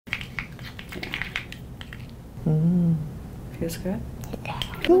Feels good? Yeah.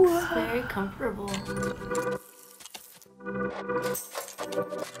 Looks very comfortable.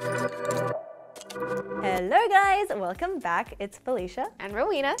 Hello guys, welcome back. It's Felicia and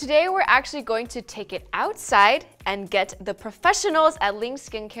Rowena. Today we're actually going to take it outside and get the professionals at Ling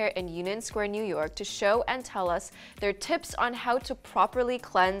Skincare in Union Square, New York to show and tell us their tips on how to properly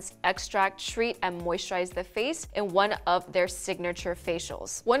cleanse, extract, treat, and moisturize the face in one of their signature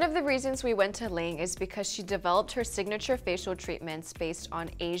facials. One of the reasons we went to Ling is because she developed her signature facial treatments based on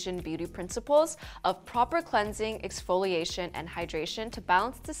Asian beauty principles of proper cleansing, exfoliation, and hydration to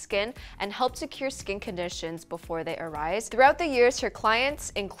balance the skin and help to cure skin conditions before they arise. Throughout the years, her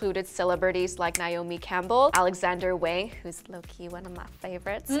clients included celebrities like Naomi Campbell, Alexander Wang, who's low-key one of my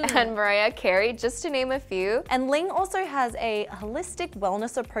favorites, and Mariah Carey, just to name a few. And Ling also has a holistic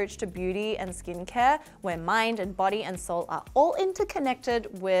wellness approach to beauty and skincare, where mind and body and soul are all interconnected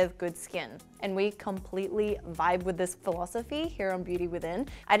with good skin. And we completely vibe with this philosophy here on Beauty Within.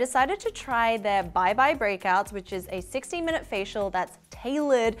 I decided to try their Bye Bye Breakouts, which is a 60-minute facial that's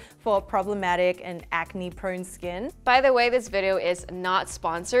tailored for problematic and acne-prone skin. By the way, this video is not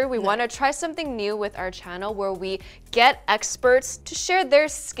sponsored. We want to try something new with our channel where we get experts to share their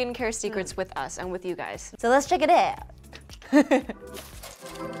skincare secrets with us and with you guys. So let's check it out.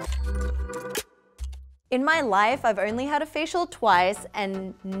 In my life, I've only had a facial twice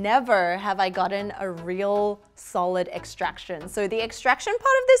and never have I gotten a real solid extraction. So the extraction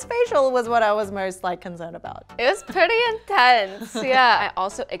part of this facial was what I was most concerned about. It was pretty intense, yeah. I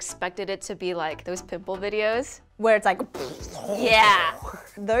also expected it to be like those pimple videos. Where it's like, yeah.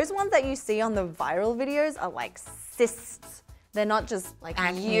 Those ones that you see on the viral videos are like cysts. They're not just like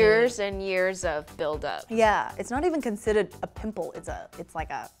acne. Years and years of buildup. Yeah, it's not even considered a pimple. It's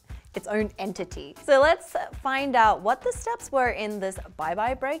like its own entity. So let's find out what the steps were in this Bye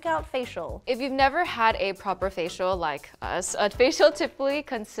Bye Breakout facial. If you've never had a proper facial like us, a facial typically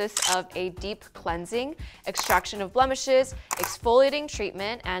consists of a deep cleansing, extraction of blemishes, exfoliating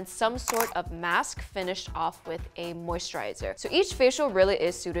treatment, and some sort of mask finished off with a moisturizer. So each facial really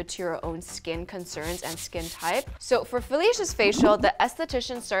is suited to your own skin concerns and skin type. So for Felicia's facial, the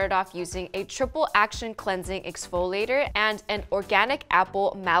esthetician started off using a triple action cleansing exfoliator and an organic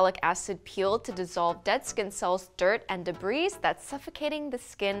apple malic acid peel to dissolve dead skin cells, dirt, and debris that's suffocating the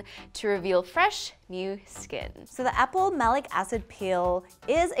skin to reveal fresh, new skin. So the apple malic acid peel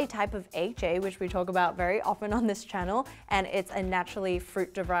is a type of HA, which we talk about very often on this channel, and it's a naturally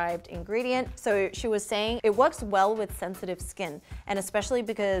fruit-derived ingredient. So she was saying it works well with sensitive skin, and especially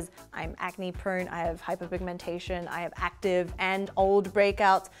because I'm acne prone, I have hyperpigmentation, I have active and old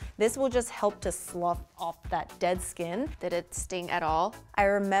breakouts, this will just help to slough off that dead skin. Did it sting at all? I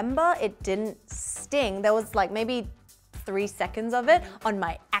remember it didn't sting. There was like maybe 3 seconds of it on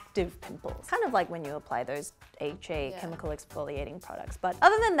my active pimples. Kind of like when you apply those HA chemical exfoliating products. But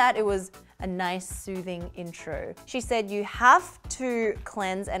other than that, it was a nice soothing intro. She said you have to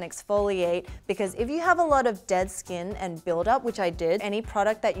cleanse and exfoliate because if you have a lot of dead skin and buildup, which I did, any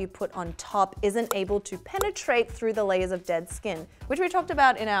product that you put on top isn't able to penetrate through the layers of dead skin, which we talked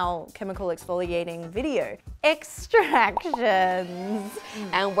about in our chemical exfoliating video. Extractions.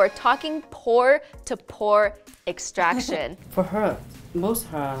 And we're talking pore to pore extraction. For her, most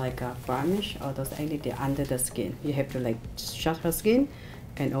her varnish or those acne under the skin. You have to shut her skin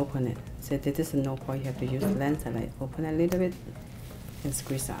and open it. So this is no point. You have to use lens and open a little bit and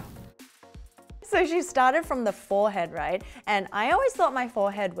squeeze out. So she started from the forehead, right? And I always thought my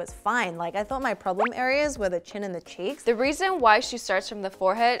forehead was fine. I thought my problem areas were the chin and the cheeks. The reason why she starts from the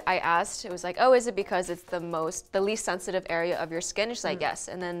forehead, I asked, it was like, oh, is it because it's the least sensitive area of your skin? And she's like, yes.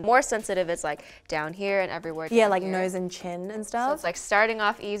 And then more sensitive is down here and everywhere. Yeah, like here. Nose and chin and stuff. So it's starting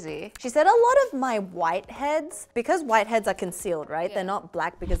off easy. She said a lot of my whiteheads, because whiteheads are concealed, right? Yeah. They're not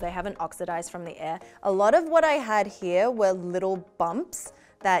black because they haven't oxidized from the air. A lot of what I had here were little bumps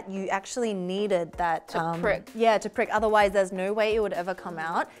that you actually needed that to prick. Yeah, to prick. Otherwise, there's no way it would ever come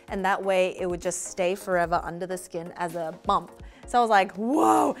out, and that way it would just stay forever under the skin as a bump. So I was like,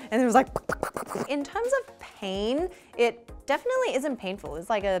 whoa, and it was like. In terms of pain, it definitely isn't painful. It's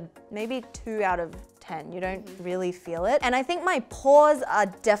like a maybe 2 out of 10. You don't really feel it. And I think my pores are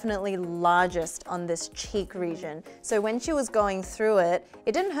definitely largest on this cheek region. So when she was going through it,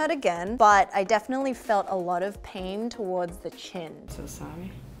 it didn't hurt again, but I definitely felt a lot of pain towards the chin. So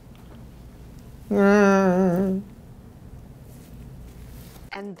sorry.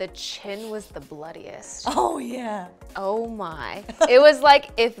 And the chin was the bloodiest. Oh yeah. Oh my. It was like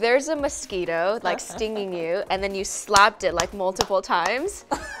if there's a mosquito stinging you and then you slapped it multiple times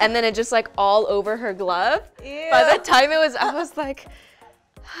and then it just all over her glove. Ew. By the time I was like,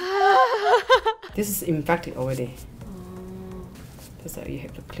 This is infected already. So you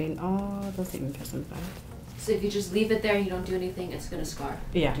have to clean all those infection parts. So if you just leave it there and you don't do anything, it's gonna scar.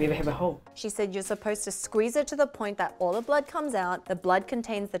 Yeah, we have a hole. She said you're supposed to squeeze it to the point that all the blood comes out. The blood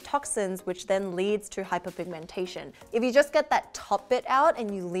contains the toxins, which then leads to hyperpigmentation. If you just get that top bit out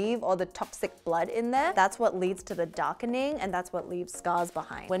and you leave all the toxic blood in there, that's what leads to the darkening, and that's what leaves scars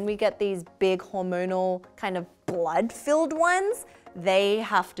behind. When we get these big hormonal kind of blood-filled ones, they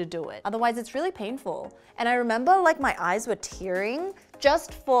have to do it. Otherwise, it's really painful. And I remember like my eyes were tearing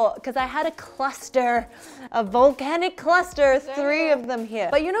just because I had a cluster, a volcanic cluster, 3 of them here.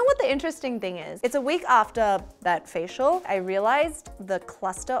 But you know what the interesting thing is? It's a week after that facial, I realized the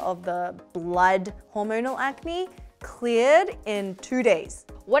cluster of the blood hormonal acne cleared in 2 days.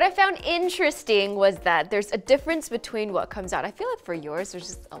 What I found interesting was that there's a difference between what comes out. I feel like for yours, there's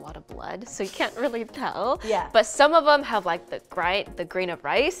just a lot of blood, so you can't really tell. Yeah. But some of them have like the grain of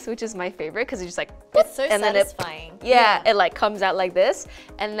rice, which is my favorite because it's just like, It's so and satisfying. Then it like comes out like this.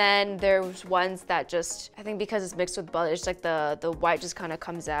 And then there's ones that just, I think because it's mixed with blood, it's like the white just kind of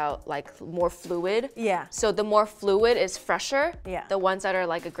comes out like more fluid. Yeah. So the more fluid is fresher. Yeah. The ones that are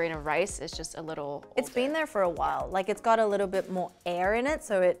like a grain of rice is just a little older. It's been there for a while. Like it's got a little bit more air in it,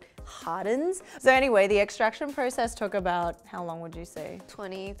 so it hardens. So anyway, the extraction process took about, how long would you say?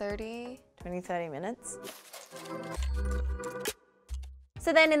 20, 30? 20, 30 minutes.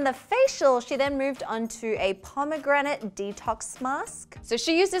 So then in the facial, she then moved on to a pomegranate detox mask. So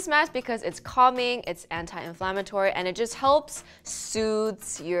she used this mask because it's calming, it's anti-inflammatory, and it just helps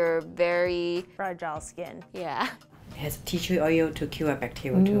soothes your very Fragile skin. yeah. It has tea tree oil to kill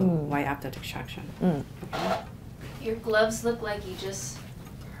bacteria too, right after the extraction. Your gloves look like you just,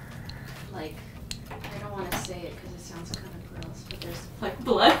 like, I don't want to say it because it sounds kind of gross, but there's like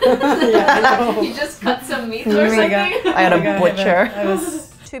blood. You just cut some meat or something. I had a butcher.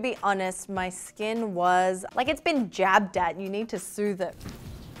 To be honest, my skin was, like it's been jabbed at. You need to soothe it.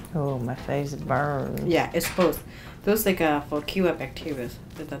 Oh, my face burns. Yeah, it's both. Those like for kill bacteria,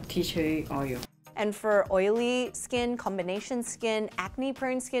 the tea tree oil. And for oily skin, combination skin,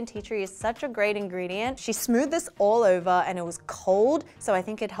 acne-prone skin, tea tree is such a great ingredient. She smoothed this all over and it was cold, so I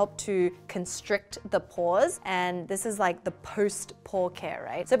think it helped to constrict the pores. And this is like the post-pore care,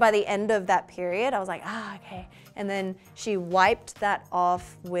 right? So by the end of that period, I was like, okay. And then she wiped that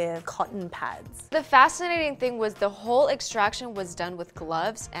off with cotton pads. The fascinating thing was the whole extraction was done with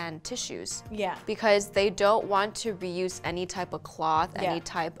gloves and tissues. Yeah. Because they don't want to reuse any type of cloth, any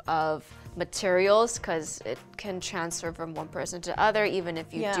type of materials, because it can transfer from one person to other even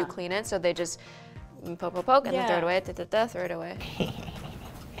if you do clean it. So they just poke and then throw it away, throw it away.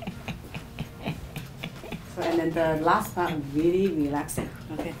 So, and then the last part, really relaxing.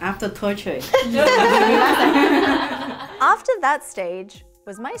 Okay, after torture. After that stage,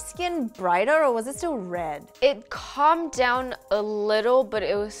 was my skin brighter or was it still red? It calmed down a little, but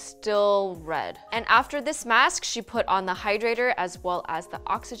it was still red. And after this mask, she put on the hydrator as well as the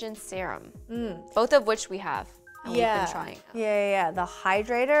oxygen serum, both of which we have. And we've been trying. Yeah. The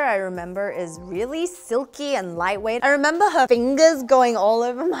hydrator, I remember, is really silky and lightweight. I remember her fingers going all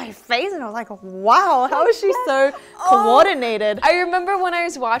over my face and I was like, wow, how is she so coordinated? I remember when I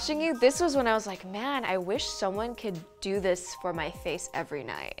was watching you, this was when I was like, man, I wish someone could do this for my face every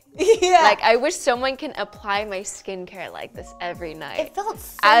night. Yeah. Like, I wish someone can apply my skincare like this every night. It felt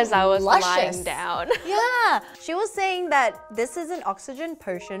so as I was luscious. lying down. Yeah. She was saying that this is an oxygen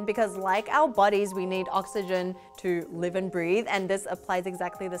potion because like our bodies, we need oxygen to live and breathe, and this applies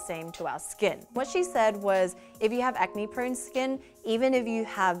exactly the same to our skin. What she said was, if you have acne-prone skin, even if you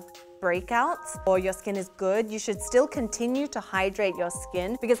have breakouts or your skin is good, you should still continue to hydrate your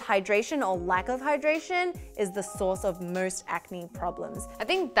skin because hydration or lack of hydration is the source of most acne problems. I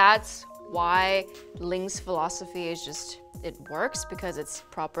think that's why Ling's philosophy is just, it works because it's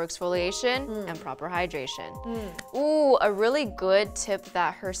proper exfoliation and proper hydration. Ooh, a really good tip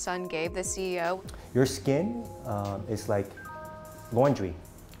that her son gave, the CEO. Your skin is like laundry.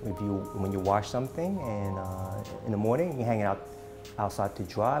 When you wash something and in the morning you hang it outside to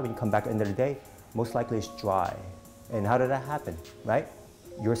dry, when you come back at the end of the day, most likely it's dry. And how did that happen, right?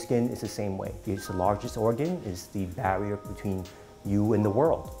 Your skin is the same way. It's the largest organ, it's the barrier between you and the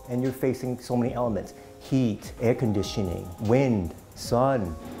world. And you're facing so many elements: heat, air conditioning, wind,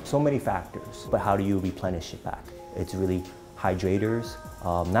 sun, so many factors. But how do you replenish it back? It's really hydrators,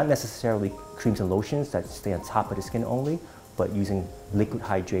 not necessarily creams and lotions that stay on top of the skin only, but using liquid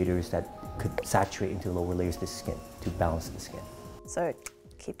hydrators that could saturate into the lower layers of the skin to balance the skin. So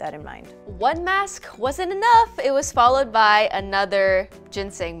keep that in mind. One mask wasn't enough. It was followed by another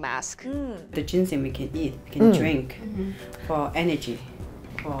ginseng mask. The ginseng we can eat, we can drink for energy,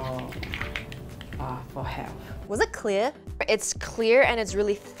 for for health. Was it clear? It's clear and it's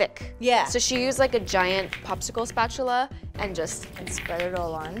really thick. Yeah. So she used like a giant popsicle spatula and just Spread it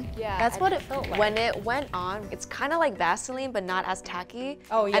all on. Yeah. That's what it felt like. When it went on, it's kind of like Vaseline, but not as tacky.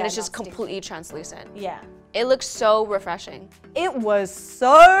 Oh, yeah, And it's not just completely translucent. Yeah. It looks so refreshing. It was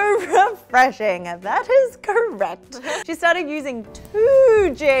so refreshing. That is correct. She started using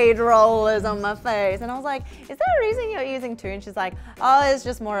 2 jade rollers on my face. And I was like, is there a reason you're using 2? And she's like, oh, it's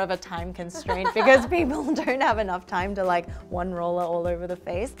just more of a time constraint because people don't have enough time to like 1 roller all over the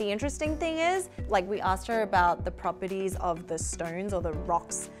face. The interesting thing is, like we asked her about the properties of the stones or the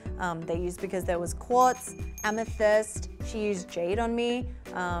rocks they used, because there was quartz, amethyst, she used jade on me,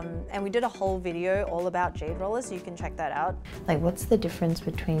 and we did a whole video all about jade rollers, so you can check that out. Like, what's the difference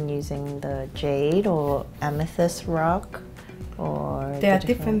between using the jade or amethyst rock? Or There are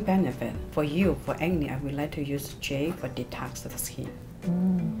different benefits. For you, for acne, I would like to use jade for detox the skin.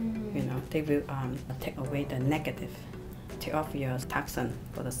 You know, they will take away the negative, take off your toxin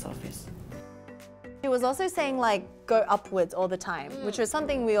for the surface. She was also saying like go upwards all the time, which was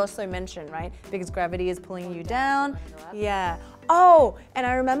something we also mentioned, right? Because gravity is pulling you down. Yeah. Oh, and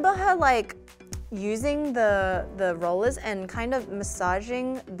I remember her like using the rollers and kind of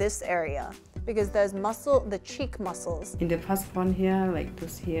massaging this area because there's muscle, the cheek muscles. In the first one here, like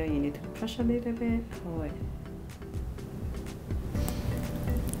this here, you need to push a little bit. Oh,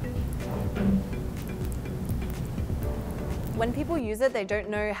 When people use it, they don't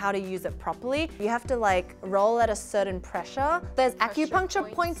know how to use it properly. You have to like roll at a certain pressure. There's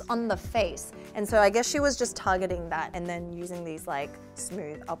acupuncture points on the face. And so I guess she was just targeting that and then using these like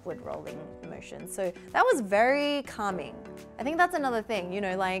smooth upward rolling motions. So that was very calming. I think that's another thing, you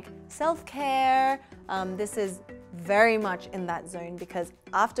know, like self-care. This is very much in that zone because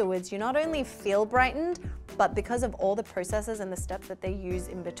afterwards you not only feel brightened, but because of all the processes and the steps that they use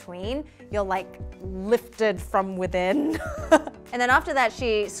in between, you're like lifted from within. And then after that,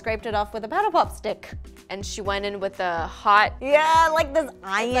 she scraped it off with a paddle pop stick. And she went in with a hot, Yeah, like this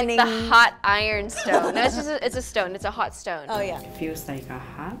ironing. like the hot iron stone. No, it's just it's a stone. It's a hot stone. Oh yeah. it feels like a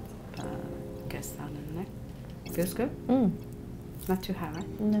hot, gets on the neck. Feels good? Not too hot,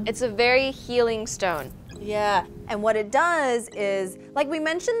 right? It's a very healing stone. Yeah, and what it does is, like we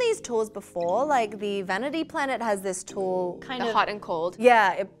mentioned these tools before, like the Vanity Planet has this tool kind The of hot and cold.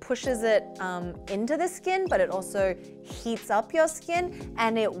 Yeah, it pushes it into the skin, but it also heats up your skin,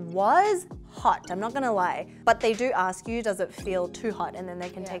 and it was hot, I'm not gonna lie. But they do ask you, does it feel too hot? And then they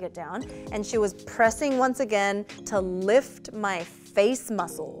can take it down. And she was pressing once again to lift my face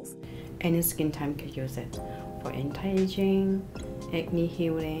muscles. Any skin type can use it for anti-aging, acne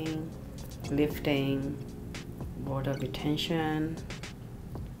healing, lifting, water retention.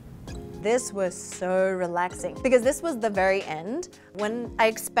 This was so relaxing because this was the very end when I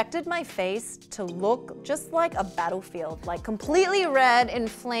expected my face to look just like a battlefield, like completely red,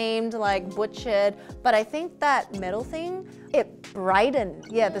 inflamed, like butchered. But I think that metal thing, it brightened.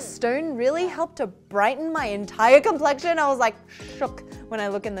 Yeah, the stone really helped to brighten my entire complexion. I was like shook when I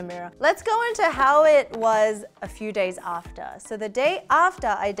look in the mirror. Let's go into how it was a few days after. So the day after,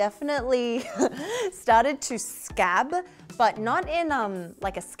 I definitely started to scab, but not in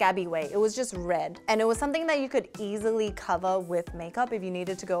like a scabby way. It was just red. And it was something that you could easily cover with makeup if you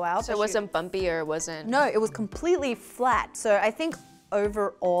needed to go out. So it wasn't bumpy or it wasn't? No, it was completely flat. So I think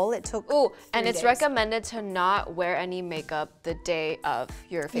overall it took Ooh, and 3 it's days. recommended to not wear any makeup the day of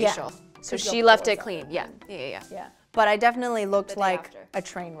your facial. So 'cause she your left pores it are clean. Yeah. Yeah. But I definitely looked day like after. a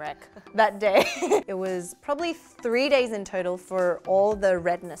train wreck that day. It was probably 3 days in total for all the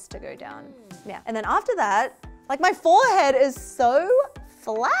redness to go down. Yeah. And then after that, like my forehead is so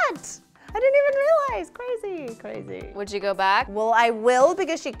flat. I didn't even realize. Crazy, crazy. Would you go back? Well, I will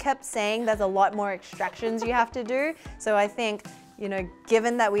because she kept saying there's a lot more extractions you have to do. So I think, you know,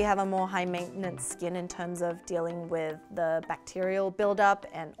 given that we have a more high maintenance skin in terms of dealing with the bacterial buildup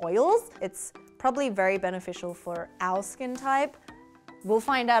and oils, it's probably very beneficial for our skin type. We'll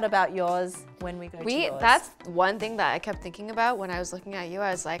find out about yours when we go to yours. That's one thing that I kept thinking about when I was looking at you.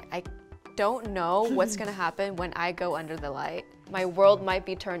 I was like, I don't know what's gonna happen when I go under the light. My world might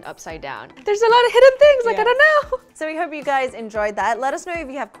be turned upside down. There's a lot of hidden things, like I don't know. So we hope you guys enjoyed that. Let us know if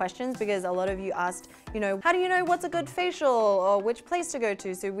you have questions because a lot of you asked, you know, how do you know what's a good facial or which place to go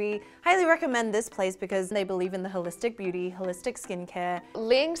to? So we highly recommend this place because they believe in the holistic beauty, holistic skincare.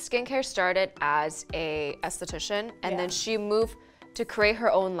 Ling Skincare started as a esthetician and then she moved to create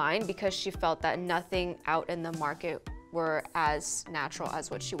her own line because she felt that nothing out in the market were as natural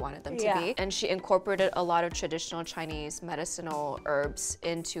as what she wanted them to be. And she incorporated a lot of traditional Chinese medicinal herbs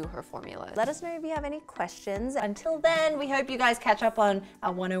into her formula. Let us know if you have any questions. Until then, we hope you guys catch up on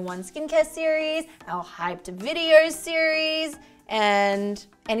our 101 skincare series, our hyped videos series, and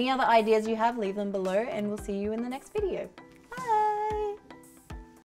any other ideas you have, leave them below, and we'll see you in the next video.